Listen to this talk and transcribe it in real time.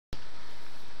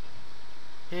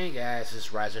Hey guys, this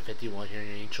is Riser51 here in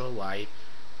Angel Light,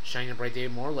 shining a bright day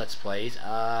with more Let's Plays.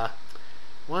 Want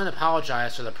to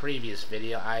apologize for the previous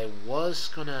video. I was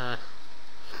gonna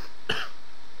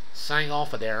sign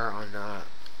off of there on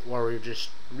where we just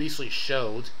recently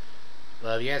showed,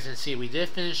 but if you guys can see, we did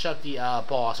finish up the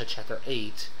boss at Chapter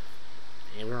 8,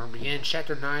 and we're gonna begin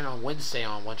Chapter 9 on Wednesday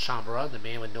on One Chambara, the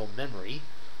Man with No Memory.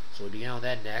 So we begin on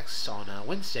that next on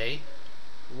Wednesday.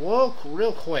 Whoa,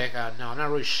 real quick, no, I'm not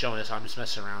really showing this, I'm just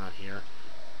messing around on here.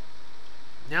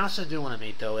 Now, what I do want to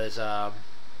make, though, is,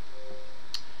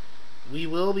 we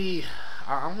will be,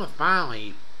 I'm going to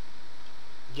finally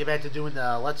get back to doing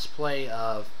the Let's Play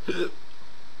of,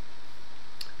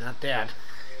 not that,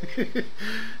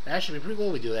 that should be pretty cool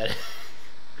if we do that.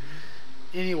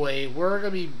 Anyway, we're going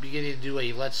to be beginning to do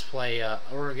a Let's Play,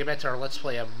 we're going to get back to our Let's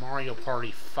Play of Mario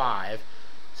Party 5,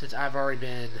 since I've already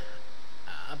been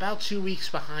about 2 weeks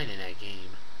behind in that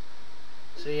game.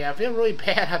 So yeah, I feel really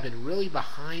bad. I've been really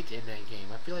behind in that game.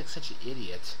 I feel like such an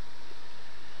idiot.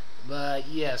 But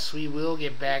yes, we will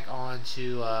get back on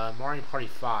to Mario Party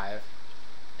 5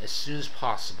 as soon as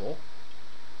possible.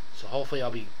 So hopefully I'll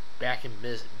be back in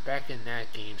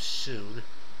that game soon.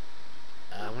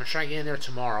 I'm gonna try to get in there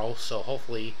tomorrow. So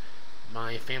hopefully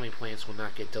my family plans will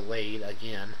not get delayed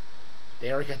again. They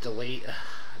already got delayed.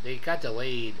 They got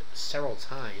delayed several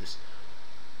times.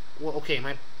 Well, okay,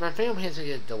 my family hasn't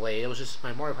get delayed. It was just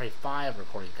my Mario Party 5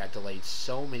 recording got delayed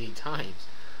so many times.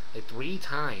 Like 3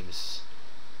 times.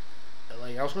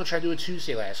 Like, I was going to try to do it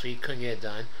Tuesday last week, couldn't get it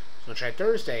done. I was going to try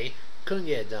Thursday, couldn't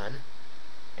get it done.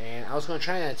 And I was going to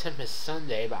try to attempt it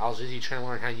Sunday, but I was busy trying to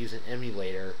learn how to use an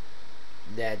emulator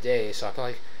that day. So I felt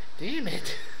like, damn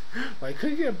it, I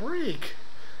couldn't get a break.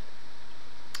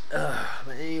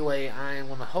 But anyway, I'm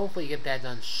going to hopefully get that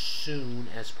done soon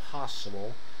as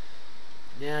possible.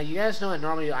 Now, you guys know that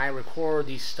normally I record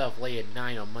these stuff late at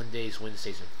night on Mondays,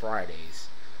 Wednesdays, and Fridays.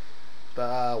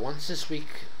 But once this week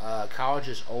college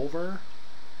is over,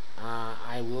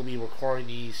 I will be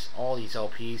recording all these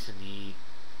LPs in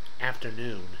the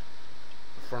afternoon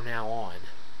from now on.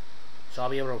 So I'll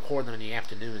be able to record them in the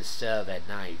afternoon instead of at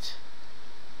night.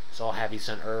 So I'll have these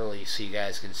done early so you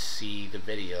guys can see the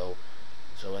video.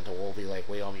 So it won't be like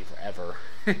wait on me forever.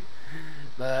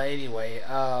 But anyway,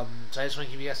 so I just want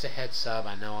to give you guys a heads up.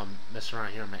 I know I'm messing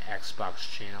around here on my Xbox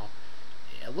channel.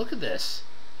 Yeah, look at this.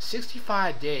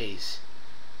 65 days.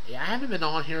 Yeah, I haven't been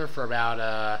on here for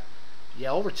about,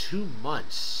 over 2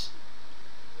 months.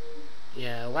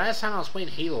 Yeah, last time I was playing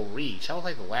Halo Reach, that was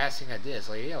like the last thing I did. It's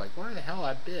like, yeah, like, where the hell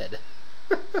I been?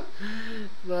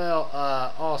 Well,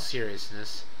 all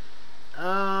seriousness.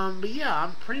 But yeah,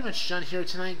 I'm pretty much done here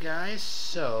tonight, guys.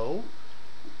 So,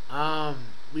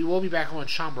 we will be back on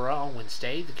Chambara on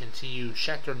Wednesday to continue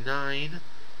Chapter 9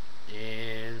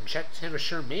 and Chapter 10 for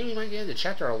sure. Maybe we might get into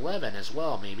Chapter 11 as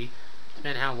well, maybe.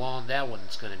 Depending how long that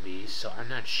one's going to be, so I'm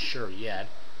not sure yet.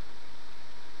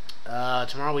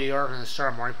 Tomorrow we are going to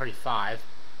start Mario Party 5.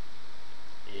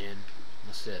 And,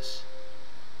 what's this?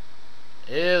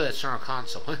 Ew, that's on our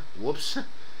console. Whoops.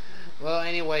 Well,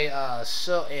 anyway,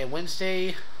 so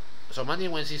Wednesday, so Monday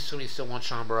and Wednesday is still One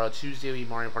Chambara. Tuesday will be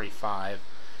Mario Party 5.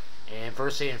 And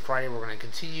Thursday and Friday we're going to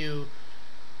continue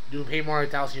doing Paper Mario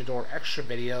Thousand Year Door extra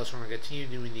videos. We're going to continue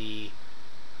doing the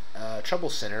Trouble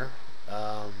Center.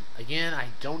 Again, I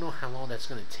don't know how long that's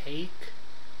going to take.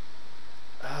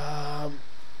 I'm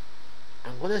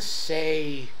going to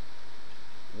say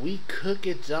we could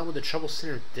get done with the Trouble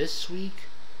Center this week.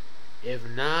 If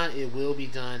not, it will be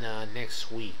done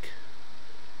next week.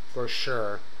 For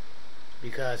sure.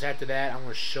 Because after that, I'm going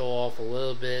to show off a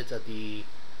little bit of the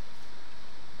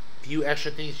few extra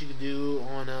things you can do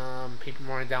on Paper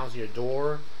Mario Thousand Year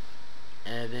Door.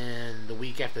 And then the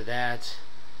week after that,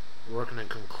 we're going to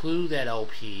conclude that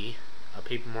LP,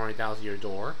 Paper Mario Thousand Year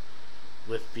Door,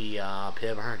 with the Pit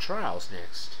of 100 Trials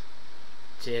next.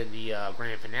 To end the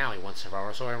grand finale once and for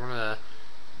all. So I'm going to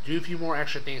do a few more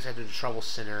extra things after the Trouble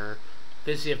Center,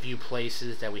 visit a few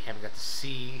places that we haven't got to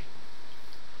see.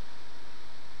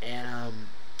 And,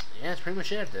 yeah, that's pretty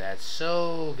much it after that.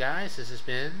 So, guys, this has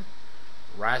been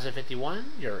Riser51,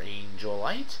 your Angel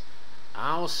Light.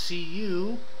 I'll see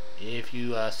you, if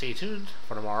you stay tuned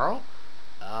for tomorrow,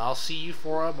 I'll see you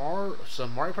for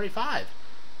some Mario Party 5.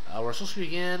 We're supposed to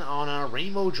begin on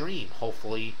Rainbow Dream.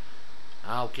 Hopefully,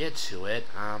 I'll get to it.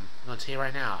 I'm going to tell you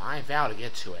right now, I vow to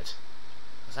get to it.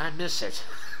 Because I miss it.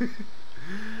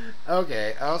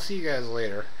 Okay, I'll see you guys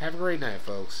later. Have a great night,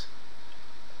 folks.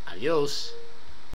 Adios.